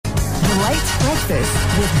LITE Breakfast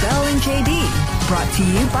with Belle and JD. Brought to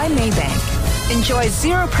you by Maybank. Enjoy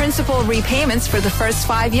zero principal repayments for the first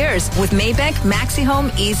 5 years with Maybank Maxi Home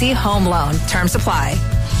Easy Home Loan. Terms apply.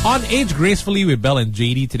 On Age Gracefully with Belle and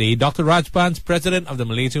JD today, Dr. Rajbans, President of the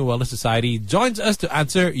Malaysian Wellness Society, joins us to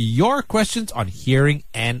answer your questions on hearing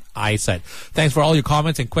and eyesight. Thanks for all your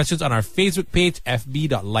comments and questions on our Facebook page,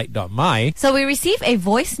 fb.lite.my. So we received a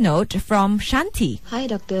voice note from Shanti. Hi,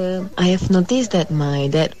 Doctor. I have noticed that my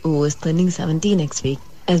dad, who is turning 70 next week,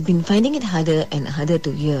 has been finding it harder and harder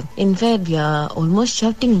to hear. In fact, we are almost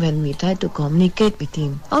shouting when we try to communicate with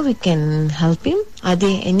him. How we can help him? Are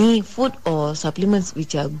there any food or supplements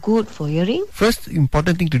which are good for hearing? First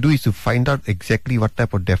important thing to do is to find out exactly what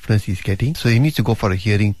type of deafness he's getting. So he needs to go for a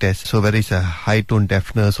hearing test. So whether it's a high tone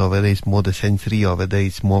deafness or whether it's more the sensory or whether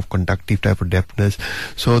it's more of conductive type of deafness.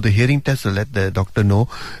 So the hearing test will let the doctor know.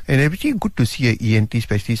 And everything good to see an ENT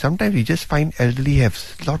specialist. Sometimes we just find elderly have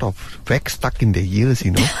a lot of wax stuck in their ears,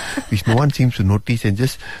 which no one seems to notice, and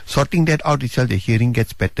just sorting that out itself, the hearing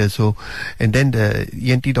gets better. So, and then the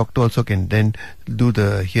ENT doctor also can then do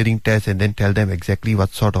the hearing test and then tell them exactly what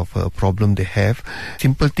sort of problem they have.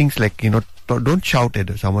 Simple things like, don't shout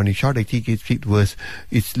at someone. You shout, actually gets it worse.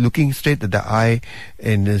 It's looking straight at the eye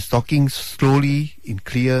and talking slowly in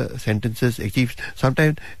clear sentences. Actually,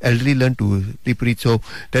 sometimes elderly learn to lip read, so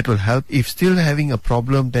that will help. If still having a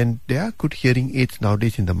problem, then there are good hearing aids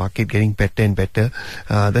nowadays in the market getting better and better.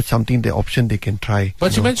 That's something, the option they can try.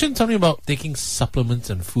 But you mentioned something about taking supplements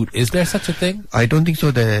and food. Is there such a thing? I don't think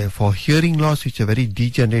so. For hearing loss, it's a very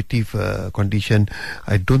degenerative condition.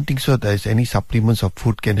 I don't think so there's any supplements or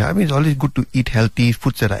food can help. I mean, it's always good to eat healthy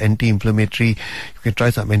foods that are anti-inflammatory. You can try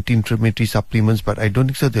some anti-inflammatory supplements, but I don't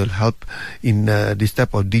think so they'll help in this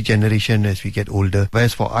type of degeneration as we get older.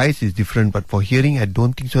 Whereas for eyes is different, but for hearing, I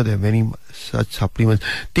don't think so there are many such supplements.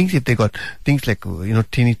 Things, if they got things like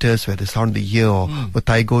tinnitus where the sound the ear, or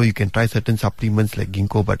vertigo, you can try certain supplements like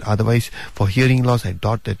ginkgo, but otherwise for hearing loss, I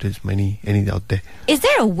doubt that there's any out there. Is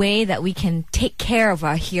there a way that we can take care of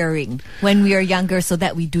our hearing when we are younger so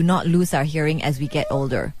that we do not lose our hearing as we get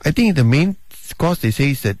older? I think the main cause they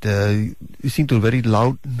say is that listening to very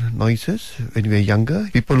loud noises when we are younger.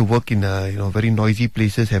 People who work in very noisy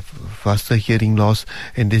places have faster hearing loss,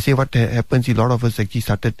 and they say what happens, a lot of us actually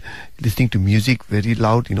started listening to music very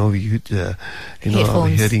loud. We use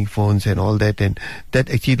hearing phones and all that, and that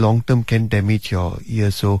actually long term can damage your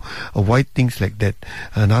ears. So avoid things like that.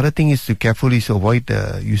 Another thing is to carefully avoid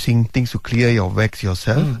using things to clear your wax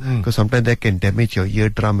yourself, because sometimes that can damage your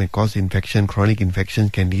eardrum and cause infection. Chronic infection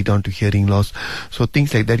can lead on to hearing loss. So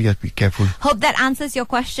things like that, you have to be careful. Hope that answers your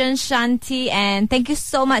question, Shanti. And thank you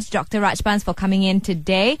so much, Dr. Rajbans, for coming in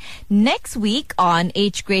today. Next week on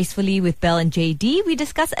Age Gracefully with Belle and JD, we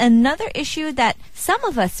discuss another issue that some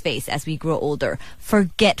of us face as we grow older: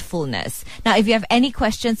 forgetfulness. Now, if you have any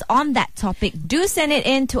questions on that topic, do send it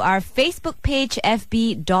in to our Facebook page,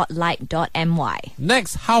 fb.lite.my.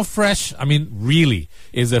 Next, how fresh, really,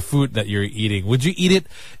 is the food that you're eating? Would you eat it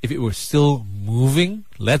if it were still moving?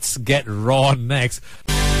 Let's get raw next.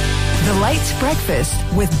 The LITE Breakfast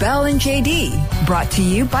with Belle and JD. Brought to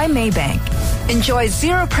you by Maybank. Enjoy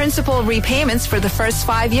zero principal repayments for the first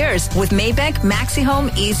 5 years with Maybank Maxi Home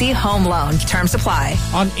Easy Home Loan. Terms apply.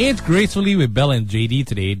 On Age Gracefully with Belle and JD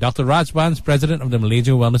today, Dr. Rajbans, President of the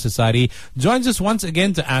Malaysian Wellness Society, joins us once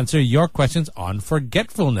again to answer your questions on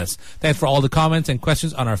forgetfulness. Thanks for all the comments and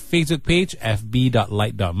questions on our Facebook page,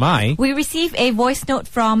 fb.lite.my. We received a voice note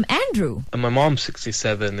from Andrew. My mom's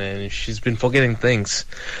 67 and she's been forgetting things,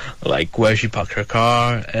 like where she parked her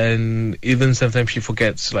car, and even sometimes she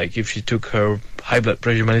forgets, like if she took her high blood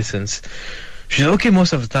pressure medicines. She's okay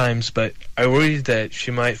most of the times, but I worry that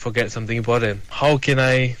she might forget something important. How can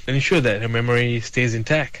I ensure that her memory stays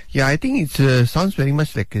intact? Yeah, I think it sounds very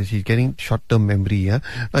much like she's getting short-term memory. Yeah?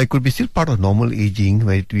 Now, it could be still part of normal aging,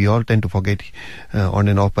 where we all tend to forget on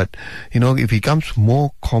and off. But, if it becomes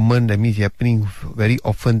more common, that means it's happening very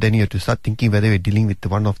often, then you have to start thinking whether we're dealing with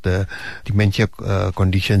one of the dementia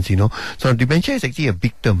conditions, So dementia is actually a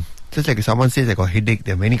big term. Just like someone says, I got headache,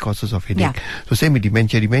 there are many causes of headache. Yeah. So same with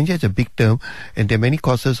dementia. Dementia is a big term, and there are many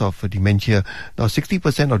causes of dementia. Now,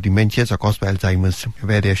 60% of dementias are caused by Alzheimer's,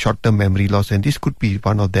 where there are short-term memory loss, and this could be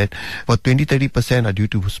one of that. But 20-30% are due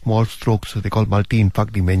to small strokes, so they call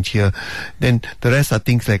multi-infarct dementia. Then the rest are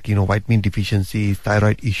things like, vitamin deficiency,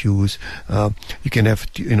 thyroid issues. You can have,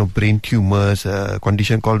 brain tumors, a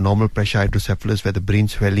condition called normal pressure hydrocephalus, where the brain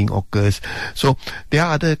swelling occurs. So there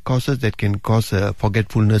are other causes that can cause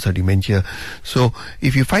forgetfulness or dementia. So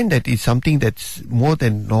if you find that it's something that's more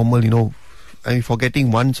than normal,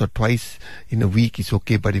 forgetting once or twice in a week is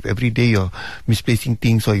okay, but if every day you're misplacing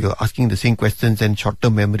things or you're asking the same questions and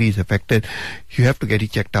short-term memory is affected, you have to get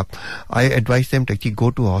it checked up. I advise them to actually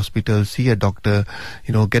go to a hospital, see a doctor,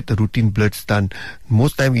 get the routine bloods done.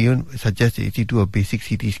 Most time we even suggest that you do a basic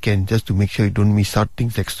CT scan just to make sure you don't miss out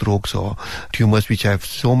things like strokes or tumors, which I have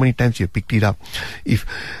so many times you have picked it up. If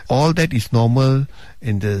all that is normal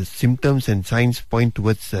and the symptoms and signs point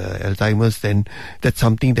towards Alzheimer's, then that's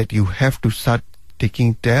something that you have to start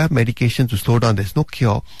taking their medications to slow down. There's no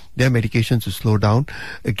cure. Their medications to slow down.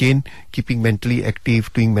 Again, keeping mentally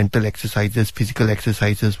active, doing mental exercises, physical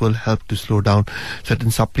exercises will help to slow down.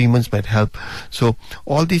 Certain supplements might help. So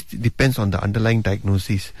all this depends on the underlying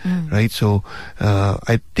diagnosis, right? So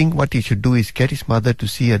I think what he should do is get his mother to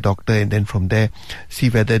see a doctor, and then from there see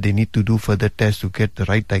whether they need to do further tests to get the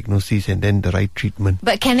right diagnosis and then the right treatment.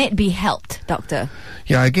 But can it be helped, doctor?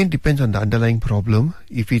 Yeah, again, depends on the underlying problem.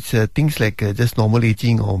 If it's things like just normal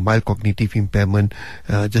aging or mild cognitive impairment,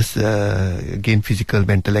 again, physical,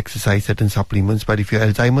 mental exercise, certain supplements. But if you're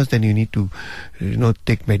Alzheimer's, then you need to,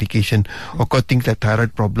 take medication. Of course, things like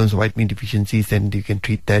thyroid problems, vitamin deficiencies, then you can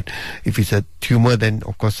treat that. If it's a tumor, then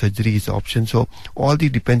of course surgery is the option. So all this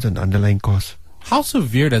depends on the underlying cause. How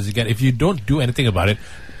severe does it get if you don't do anything about it?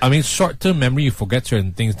 I mean, short-term memory, you forget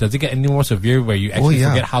certain things. Does it get any more severe where you actually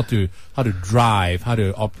forget how to drive, how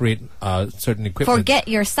to operate certain equipment? Forget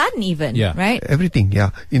your son even, right? Everything, yeah.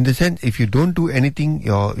 In the sense, if you don't do anything,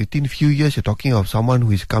 within a few years, you're talking of someone who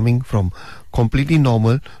is coming from completely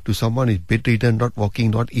normal to someone who is bedridden, not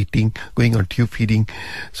walking, not eating, going on tube feeding.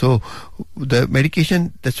 So the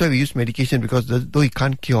medication, that's why we use medication, because though it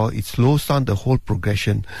can't cure, it slows down the whole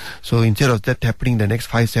progression. So instead of that happening the next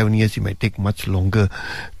 5-7 years, it might take much longer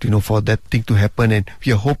for that thing to happen. And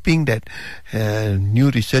we are hoping that new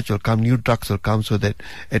research will come, new drugs will come, so that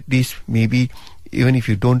at least maybe even if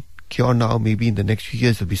you don't cure now, maybe in the next few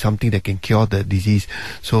years there'll be something that can cure the disease.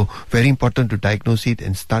 So very important to diagnose it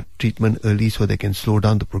and start treatment early so they can slow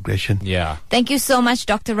down the progression. Yeah. Thank you so much,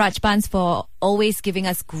 Dr. Rajbans, for always giving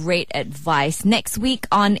us great advice. Next week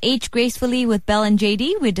on Age Gracefully with Belle and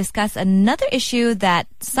JD, we discuss another issue that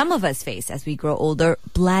some of us face as we grow older,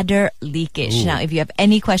 bladder leakage. Now, if you have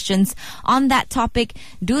any questions on that topic,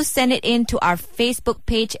 do send it in to our Facebook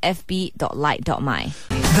page, fb.lite.my.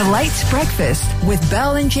 The LITE Breakfast with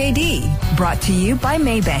Belle and JD, brought to you by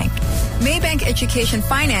Maybank. Maybank Education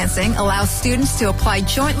Financing allows students to apply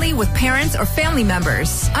jointly with parents or family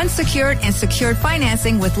members. Unsecured and secured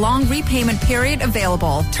financing with long repayment period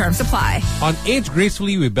available. Terms apply. On Age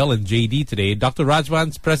Gracefully with Belle and JD today, Dr.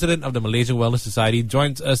 Rajbans, president of the Malaysian Wellness Society,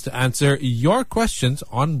 joins us to answer your questions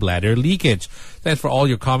on bladder leakage. Thanks for all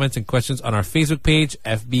your comments and questions on our Facebook page,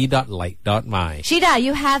 fb.lite.my. Shida,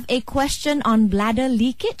 you have a question on bladder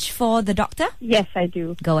leakage for the doctor? Yes, I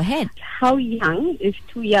do. Go ahead. How young is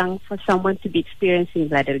too young for someone to be experiencing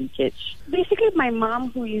bladder leakage? Basically, my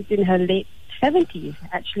mom, who is in her late 70s,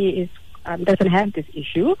 actually doesn't have this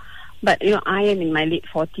issue. But, I am in my late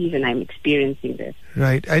 40s and I'm experiencing this.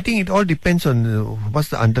 Right. I think it all depends on what's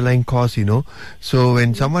the underlying cause, So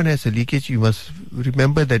when someone has a leakage, you must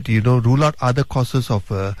remember that, rule out other causes of,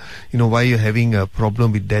 why you're having a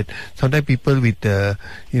problem with that. Sometimes people with, the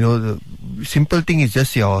simple thing is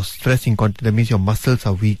just your stress incontinence. That means your muscles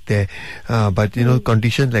are weak there. But,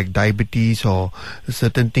 conditions like diabetes or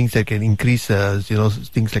certain things that can increase,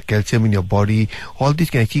 things like calcium in your body, all these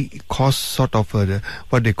can actually cause sort of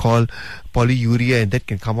what they call polyuria, and that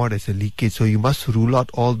can come out as a leakage. So you must rule out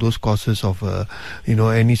all those causes of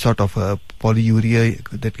any sort of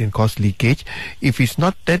polyuria that can cause leakage. If it's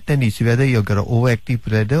not that, then it's whether you've got an overactive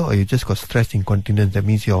bladder or you just got stress incontinence. That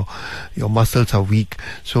means your muscles are weak.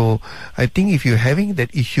 So I think if you're having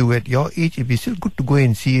that issue at your age, it'd be still good to go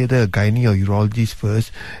and see either a gynae or urologist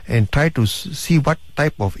first and try to see what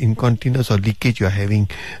type of incontinence or leakage you're having.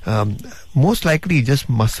 Most likely just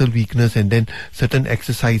muscle weakness, and then certain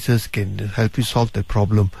exercises can help you solve that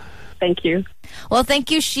problem. Thank you. Well, thank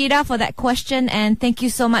you, Shida, for that question. And thank you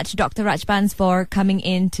so much, Dr. Rajbans, for coming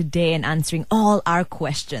in today and answering all our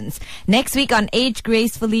questions. Next week on Age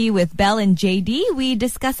Gracefully with Belle and JD, we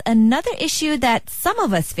discuss another issue that some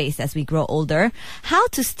of us face as we grow older, how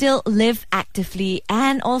to still live actively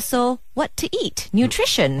and also what to eat,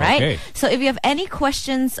 nutrition, right? Okay. So if you have any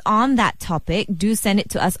questions on that topic, do send it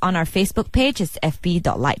to us on our Facebook page. It's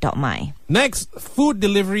fb.lite.my. Next, food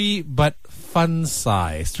delivery, but fun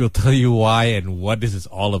size. We'll tell you why and what this is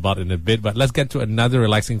all about in a bit. But let's get to another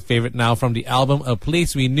relaxing favorite now from the album A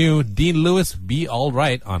Place We Knew, Dean Lewis, Be All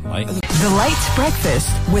Right on LITE. The LITE Breakfast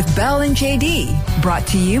with Belle and JD, brought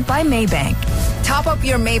to you by Maybank. Top up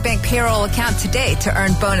your Maybank payroll account today to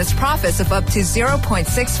earn bonus profits of up to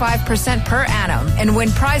 0.65% per annum and win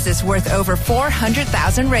prizes worth over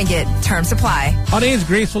 400,000 ringgit. Terms apply. On Age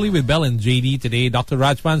Gracefully with Bell and JD today, Dr.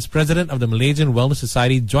 Rajbans, president of the Malaysian Wellness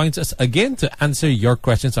Society, joins us again to answer your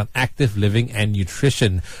questions on active living and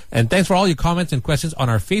nutrition. And thanks for all your comments and questions on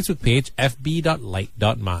our Facebook page,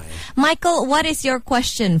 fb.lite.my. Michael, what is your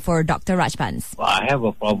question for Dr. Rajbans? Well, I have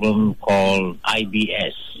a problem called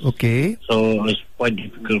IBS. Okay. So it's quite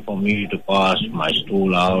difficult for me to pass my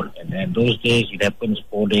stool out. And then those days, it happens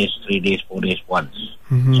 4 days, 3 days, 4 days once.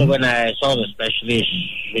 So when I saw the specialist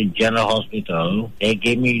in General Hospital, they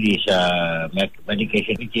gave me this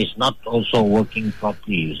medication, which is not also working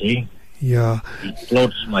properly, you see. Yeah. It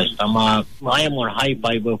floats my stomach. I am on high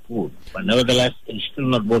fiber food, but nevertheless, it's still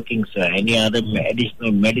not working, sir. Any other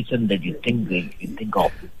additional medicine that you think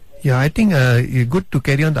of? Yeah, I think it's good to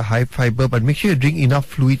carry on the high fiber, but make sure you drink enough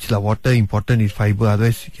fluids. Like water important is fiber,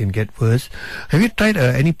 otherwise it can get worse. Have you tried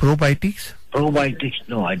any probiotics? Probiotics?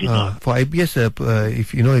 No, I did not. For IBS,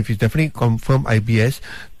 if it's definitely confirmed IBS,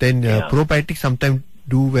 then probiotics sometimes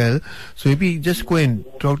do well. So maybe just go and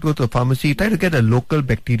go to a pharmacy, try to get a local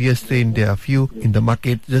bacteria strain. There are a few in the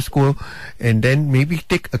market. Just go and then maybe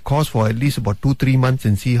take a course for at least about 2-3 months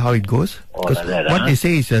and see how it goes. Because what they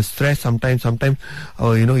say is stress sometimes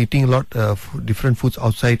eating a lot of different foods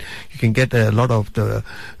outside, you can get a lot of the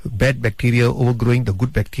bad bacteria overgrowing the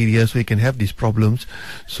good bacteria, so you can have these problems.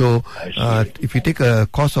 So if you take a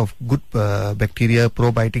course of good bacteria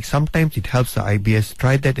probiotics, sometimes it helps the IBS.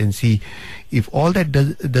 Try that and see. If all that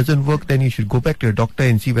doesn't work, then you should go back to your doctor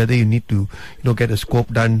and see whether you need to get a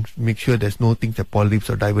scope done, make sure there's no things like polyps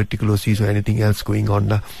or diverticulosis or anything else going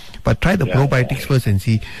on. But try the probiotics first and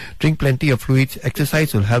see. Drink plenty of fluids.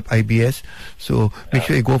 Exercise will help IBS. So make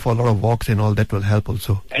sure you go for a lot of walks and all. That will help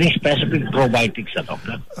also. Any specific probiotics,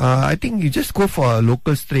 doctor? I think you just go for a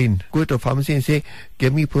local strain. Go to a pharmacy and say,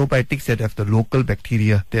 give me probiotics that have the local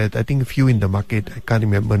bacteria. There are, I think, a few in the market. I can't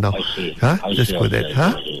remember now. I see. Just go there.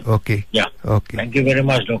 Okay. Yeah. Okay. Thank you very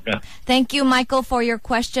much, doctor. Thank you, Michael, for your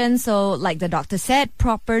question. So, like the doctor said,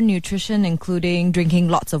 proper nutrition, including drinking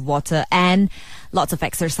lots of water and lots of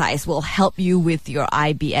exercise, will help you with your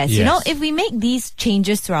IBS. Yes. If we make these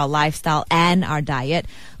changes to our lifestyle and our diet,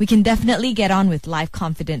 we can definitely get on with life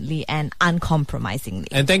confidently and uncompromisingly.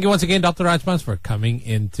 And thank you once again, Dr. Rajbans, for coming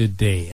in today.